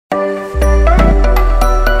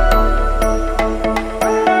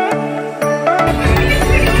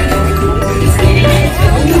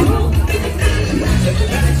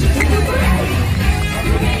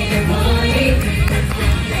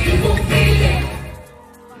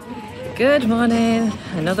Good morning,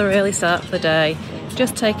 another early start for the day.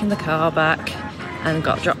 Just taken the car back and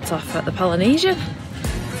got dropped off at the Polynesian.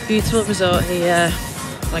 Beautiful resort here.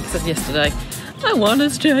 Like I said yesterday, I want to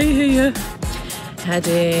stay here.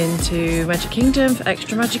 Heading to Magic Kingdom for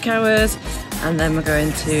extra magic hours, and then we're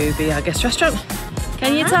going to be our guest restaurant.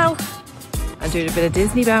 Can you tell? I'm doing a bit of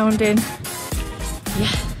Disney bounding.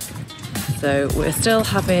 Yeah. So we're still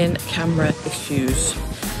having camera issues,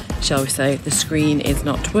 shall we say. The screen is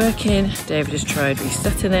not working. David has tried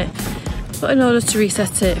resetting it, but in order to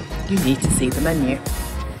reset it, you need to see the menu.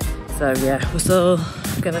 So yeah, we're still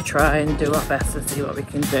gonna try and do our best to see what we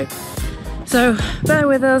can do. So bear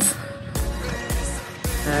with us.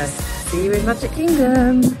 See you in Magic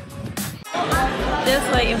Kingdom. Just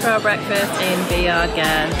waiting for our breakfast in Be Our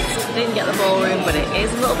Guest. Didn't get the ballroom, but it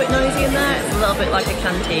is a little bit noisy in there. It's a little bit like a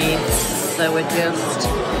canteen. So we're just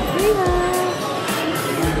here.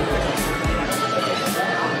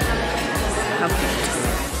 How cute.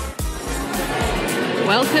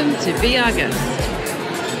 Welcome to Be Our Guest.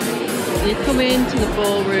 You come into the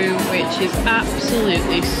ballroom, which is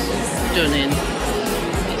absolutely stunning.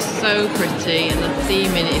 It's so pretty, and the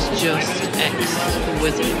theming is just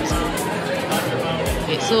exquisite.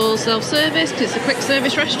 It's all self-service because it's a quick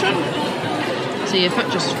service restaurant. So you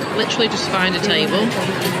just literally just find a table.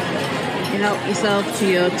 You help yourself to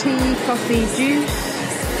your tea, coffee, juice,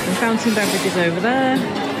 and fountain beverages over there.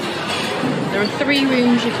 There are 3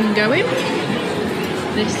 rooms you can go in.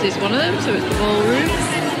 This is one of them, so it's the ballroom.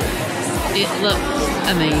 It looks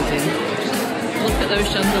amazing. Look at those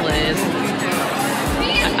chandeliers.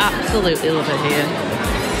 I absolutely love it here.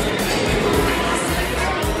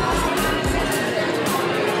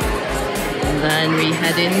 And then we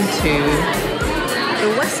head into the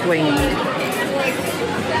West Wing.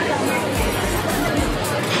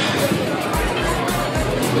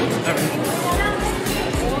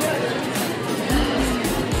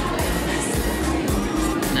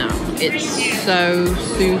 It's so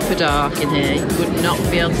super dark in here, you would not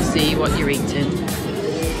be able to see what you're eating.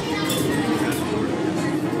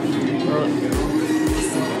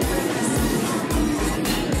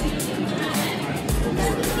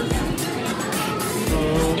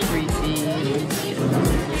 All creepy.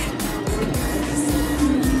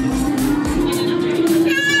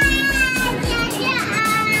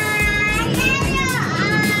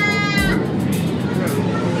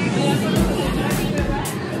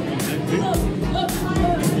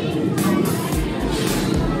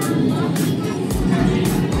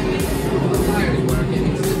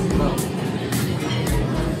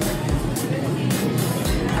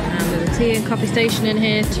 Tea and coffee station in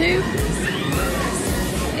here too.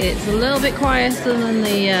 It's a little bit quieter than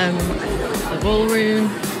the ballroom.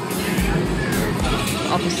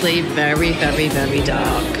 Obviously very, very, very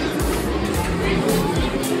dark.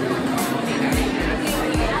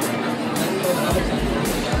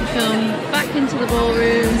 Come back into the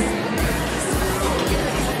ballroom.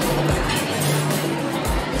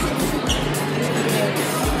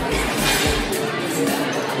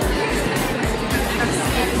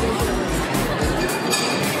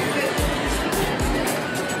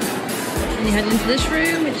 And you head into this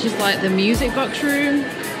room, which is like the music box room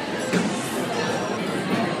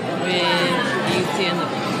with Beauty and the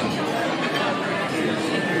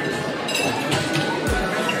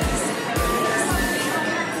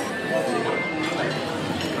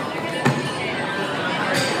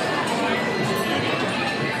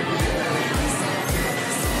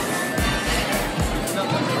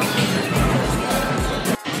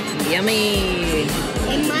yummy.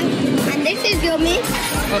 And this is yummy.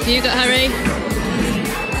 What have you got, Harry?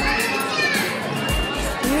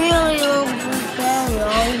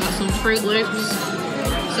 Got some Fruit Loops.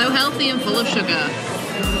 So healthy and full of sugar.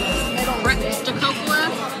 Breakfast to cobbler.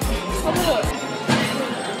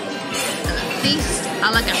 Feast a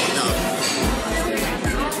la Gasto.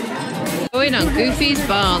 Going on Goofy's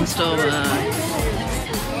Barnstormer.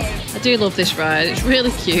 I do love this ride. It's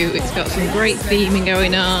really cute. It's got some great theming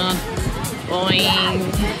going on. Boing.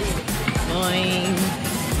 Boing.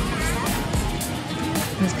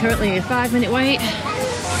 There's currently a 5-minute wait.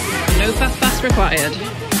 No fast pass required.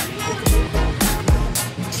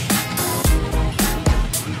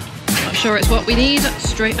 Not sure it's what we need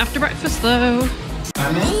straight after breakfast though.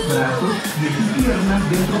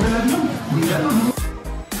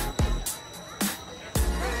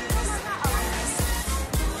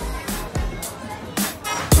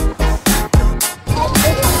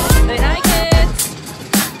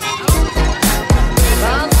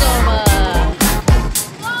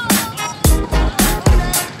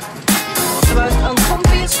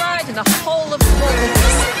 The whole of the world.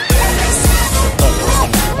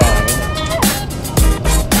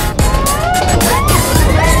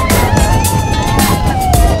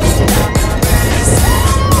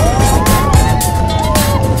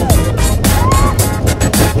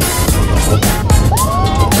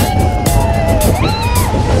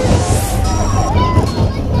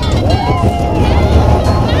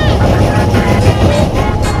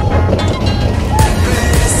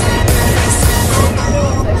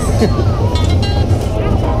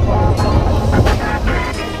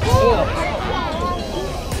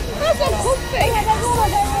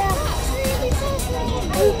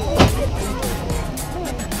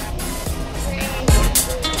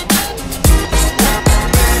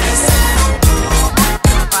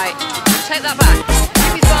 take that back.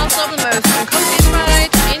 Jimmy's Bar Stop, the most uncomfiest ride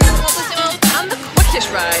in Walt Disney World and the quickest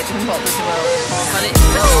ride in Walt Disney World. Let it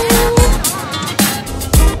go!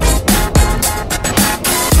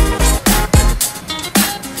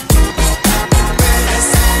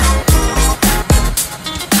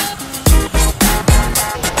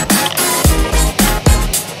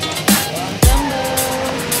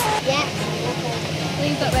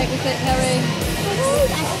 Please don't make me sit, Harry.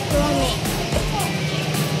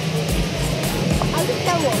 I'll just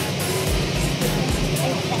go on.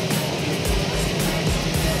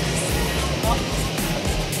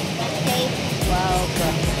 Well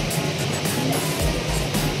done.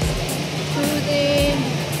 Cruising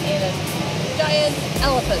in a giant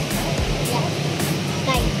elephant. Yeah.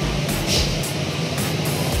 Thanks.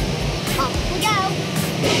 Off we go.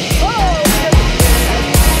 Whoa!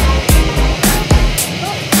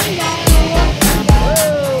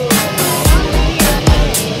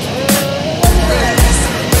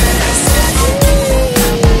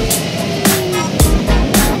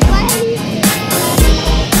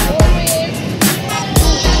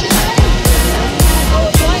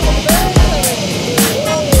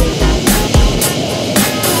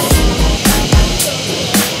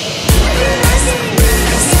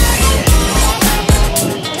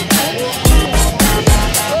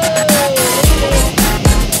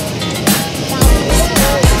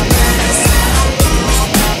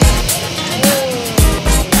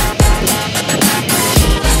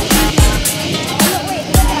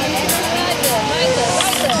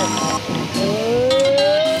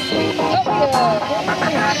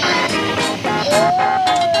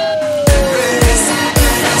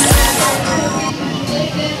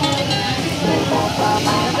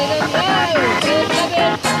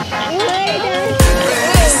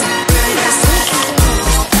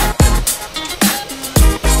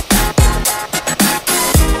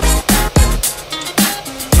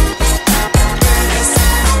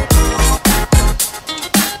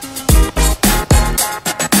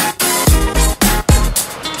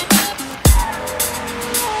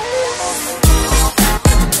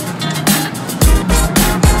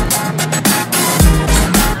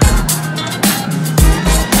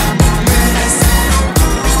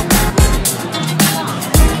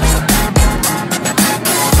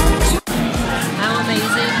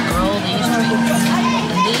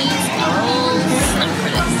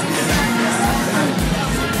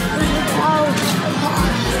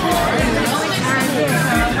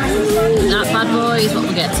 Is what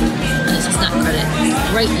we're getting, and it's a snack credit.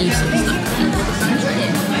 Great use of the snack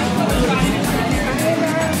credit.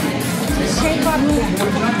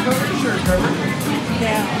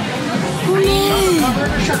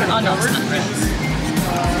 Oh no, snack credits.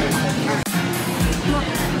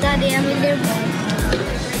 Daddy, I'm a little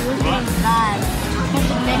bad.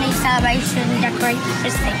 Mini celebration decorations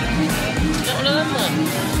this thing. Got one of them then?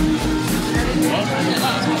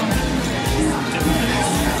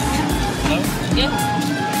 Yeah.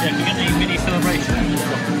 Yeah, you get the mini celebration.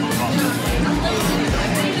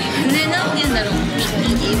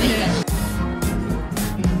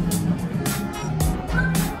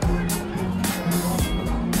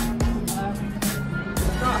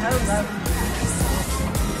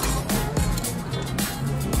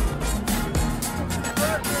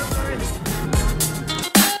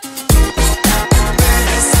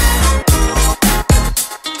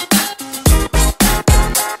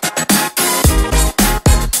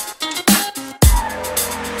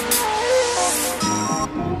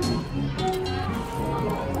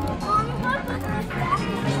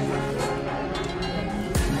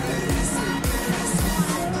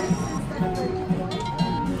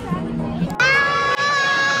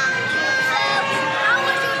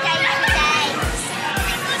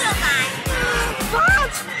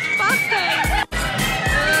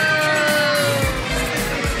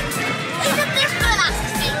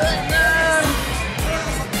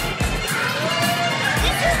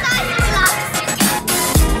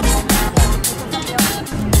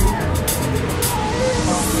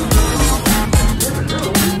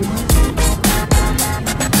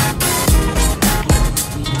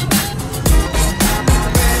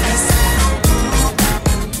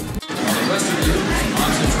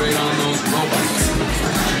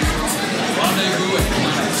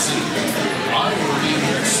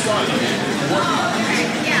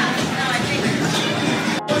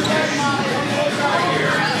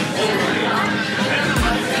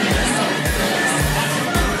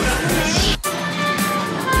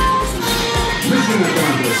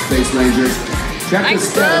 Space Rangers. Check the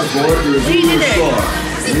status board to review your score.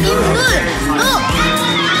 Look!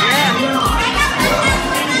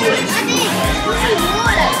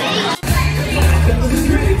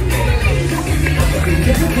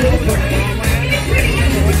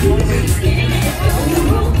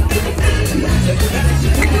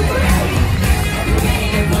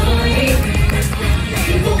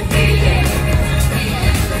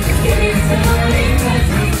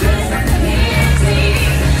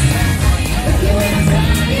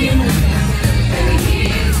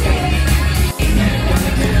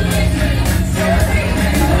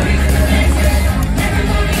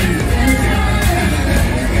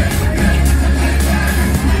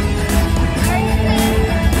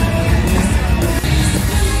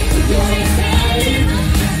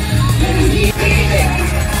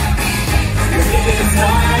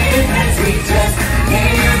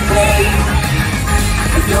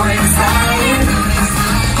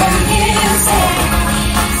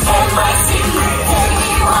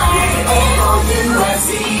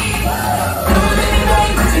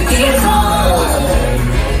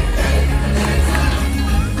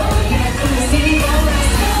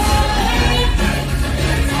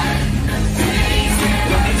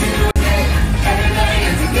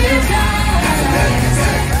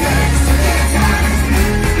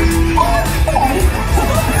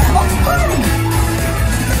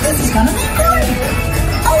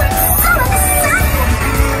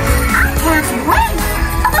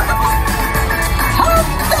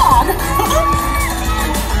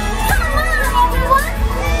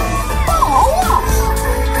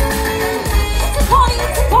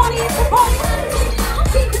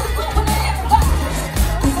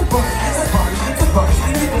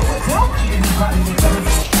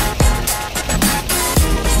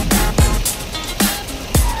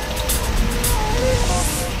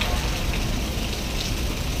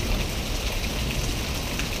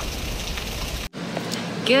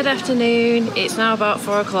 Good afternoon, it's now about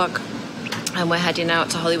 4 o'clock and we're heading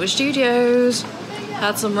out to Hollywood Studios.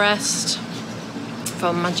 Had some rest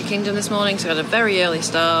from Magic Kingdom this morning, so I had a very early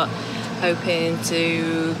start, hoping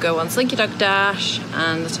to go on Slinky Dog Dash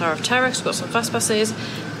and the Tower of Terror, 'cause we've got some fast passes,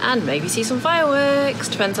 and maybe see some fireworks.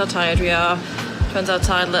 Depends how tired we are, depends how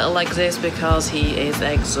tired little Legs is, because he is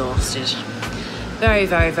exhausted. Very,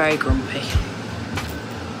 very, very grumpy.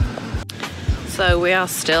 So we are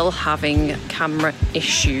still having camera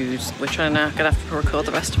issues. We're trying now gonna have to record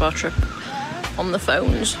the rest of our trip on the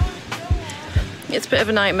phones. It's a bit of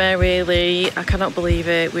a nightmare really. I cannot believe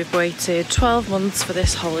it. We've waited 12 months for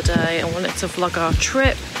this holiday. I wanted to vlog our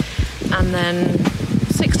trip, and then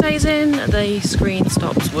 6 days in, the screen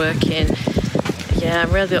stops working. Yeah,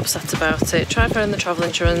 I'm really upset about it. Tried phoning the travel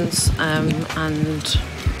insurance and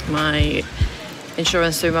my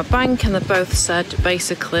insurance through my bank, and they both said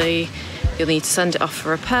basically you'll need to send it off for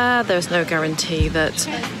repair. There's no guarantee that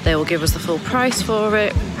they will give us the full price for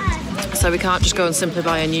it, so we can't just go and simply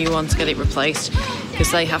buy a new one to get it replaced, because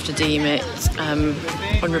they have to deem it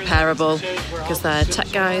unrepairable, because their tech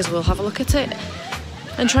guys will have a look at it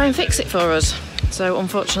and try and fix it for us. So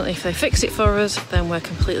unfortunately, if they fix it for us, then we're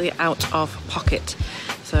completely out of pocket.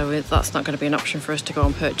 So that's not going to be an option for us to go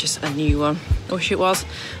and purchase a new one. I wish it was.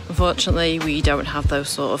 Unfortunately, we don't have those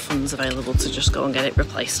sort of funds available to just go and get it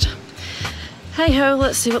replaced. Hey ho,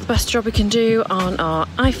 let's see what the best job we can do on our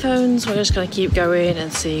iPhones. We're just going to keep going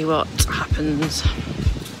and see what happens.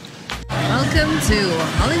 Welcome to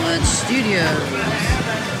Hollywood Studios.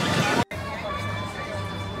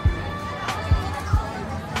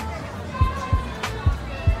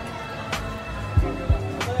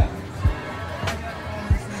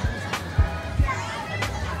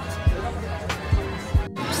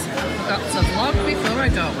 Got to vlog before I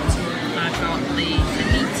go. I've got the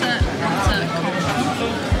fajita butter combo,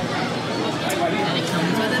 and it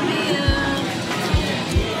comes with a beer.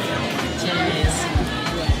 Cheers.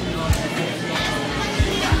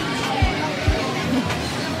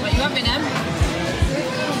 What you having, Em?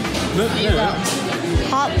 What you got?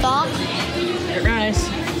 Hot dog. Get rice.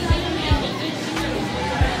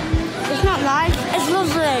 It's not nice. It's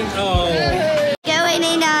lovely. Oh. Going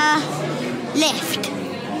in a lift.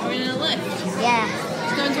 We're in a lift. Yeah.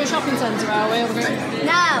 Going to a shopping centre, are we?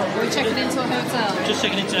 No. Are we checking into a hotel? Just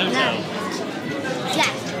checking into a hotel.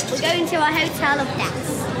 Yeah. We're going to a hotel of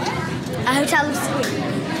death. A hotel of sleep.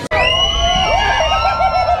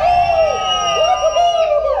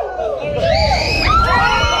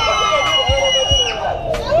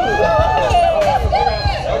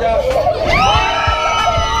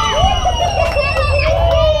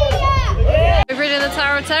 We've ridden the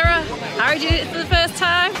Tower of Terror. Harry did it for the first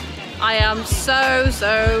time. I am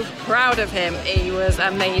so proud of him. He was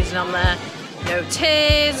amazing on there. No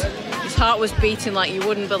tears. His heart was beating like you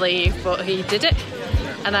wouldn't believe, but he did it.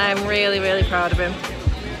 And I'm really proud of him.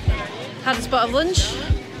 Had a spot of lunch.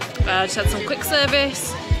 Just had some quick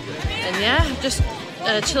service. And yeah, just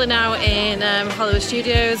chilling out in Hollywood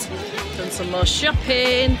Studios. Done some more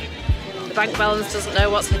shopping. The bank balance doesn't know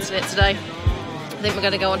what's hitting it today. I think we're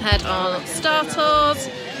going to go and head on Star Tours.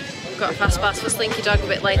 Got a fast pass for Slinky Dog a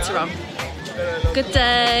bit later on. Good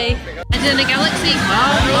day. And in a galaxy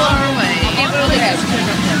far away.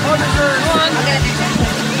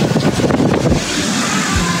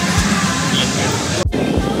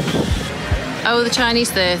 Oh, the Chinese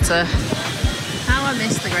theatre. How I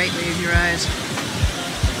missed the Great Movie Ride.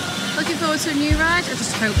 Looking forward to a new ride. I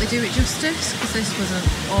just hope they do it justice, because this was an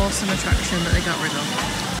awesome attraction that they got rid of.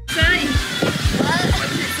 Say! What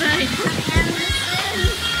did it say?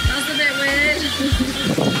 That's a bit weird.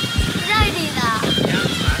 Did I do that? Yeah,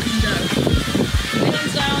 that's fine. No.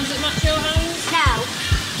 Hands down, does it match your hands? No.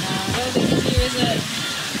 No, I don't think it's you, is it?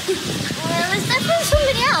 Well, it's definitely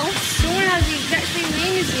somebody else. Someone has the exact same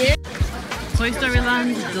name as you. Toy Story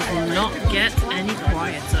Land does not get any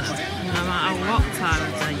quieter, no matter what time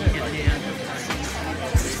of day you get here.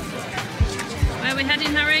 Where are we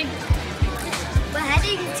heading, Harry? We're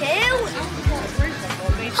heading to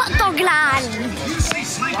Hot Dog Land.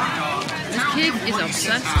 This kid is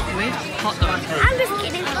obsessed with hot dogs. I'm just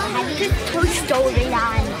kidding. We're heading to Toy Story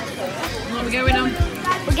Land. What are we going on?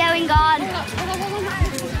 We're going on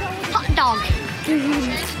Hot Dog.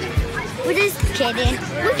 We're just kidding.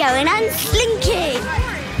 We're going on Slinky.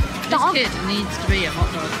 Dog. This kid needs to be a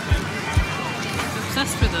hot dog. You're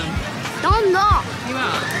obsessed with them. No, I'm not. You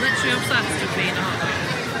are literally obsessed with being a hot dog.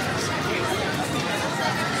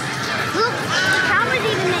 Look, the camera's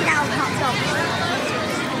even made out of hot dogs.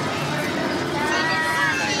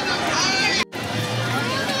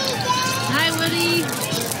 Hi, Woody.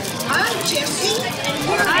 I'm Jessie.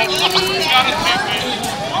 Hi,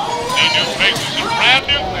 Woody. new faces and brand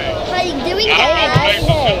new things. How are you doing, Got guys? old faces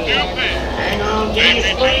and new things. Hang on, Baby Dennis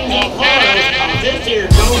Dream Springs Walt. and Forest. This here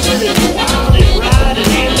Dover is the wildest ride in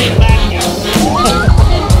Andy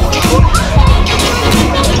backyard.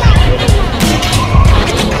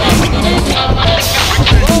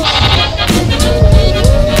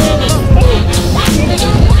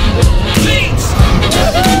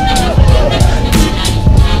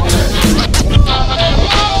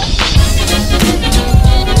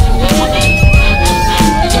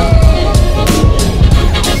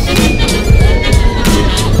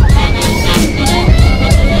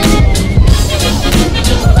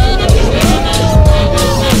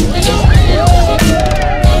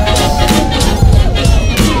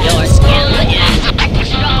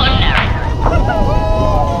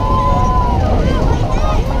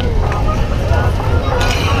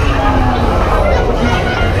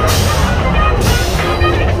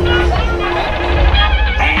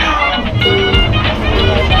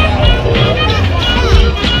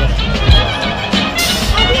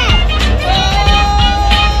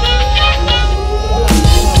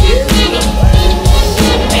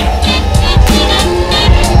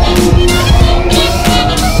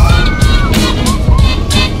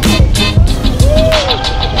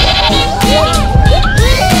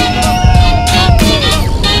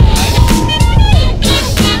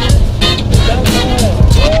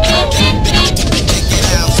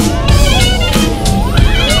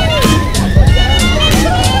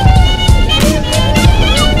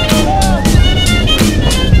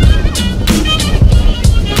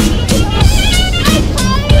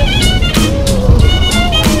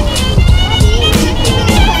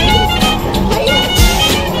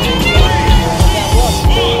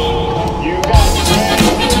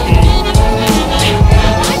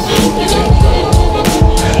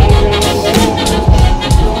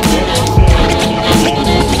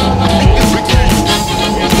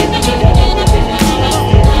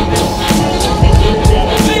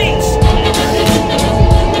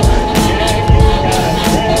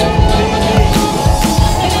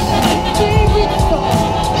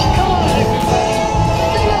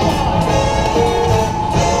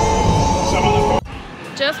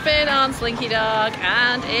 Just been on Slinky Dog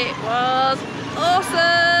and it was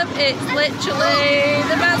awesome. It's literally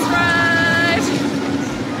the best ride.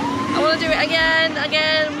 I want to do it again.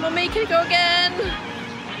 Mummy, can I go again?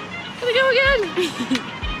 Can I go again?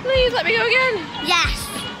 Please let me go again. Yes,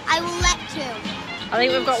 I will let you. I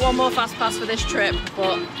think we've got one more fast pass for this trip,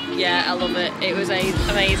 but yeah, I love it. It was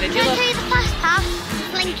amazing. Do you Can I love? pay the fast pass?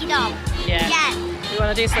 Slinky Dog. Yeah. Yes. We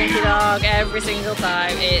want to do Slinky Dog every single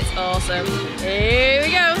time. It's awesome. Here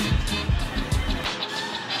we go.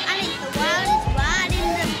 And it's the wildest ride in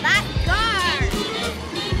the backyard.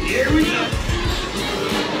 Here we go.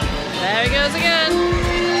 There he goes again.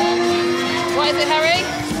 What is it, Harry?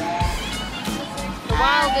 The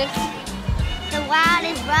wildest. The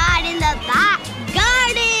wildest ride in the back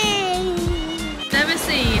garden. Never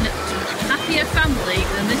seen a happier family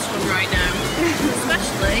than this one right now.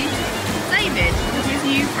 Especially David with his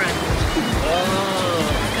new friend. Oh,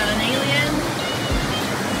 he's got an alien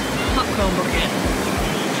popcorn bucket.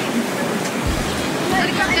 Let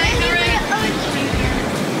it go, Harry.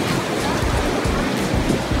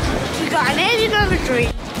 We got an alien on the tree.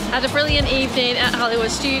 Had a brilliant evening at Hollywood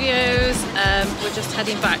Studios. We're just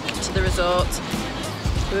heading back to the resort.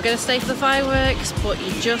 We were going to stay for the fireworks, but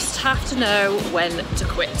you just have to know when to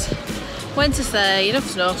quit. When to say,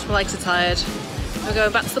 enough's enough, my legs are tired. We're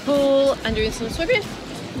going back to the pool and doing some swimming.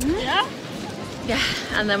 Yeah. Yeah,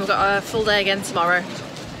 and then we've got a full day again tomorrow.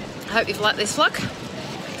 I hope you've liked this vlog.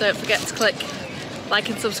 Don't forget to click like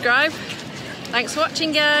and subscribe. Thanks for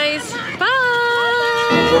watching, guys. Bye!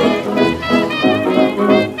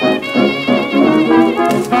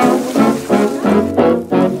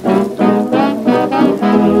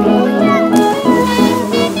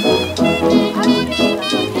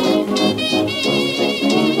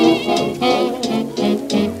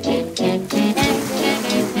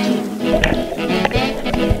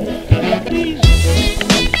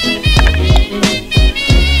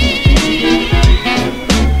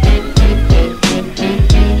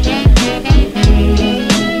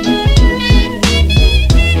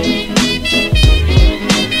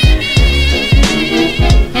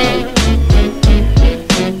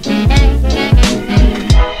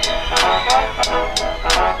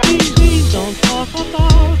 Peace.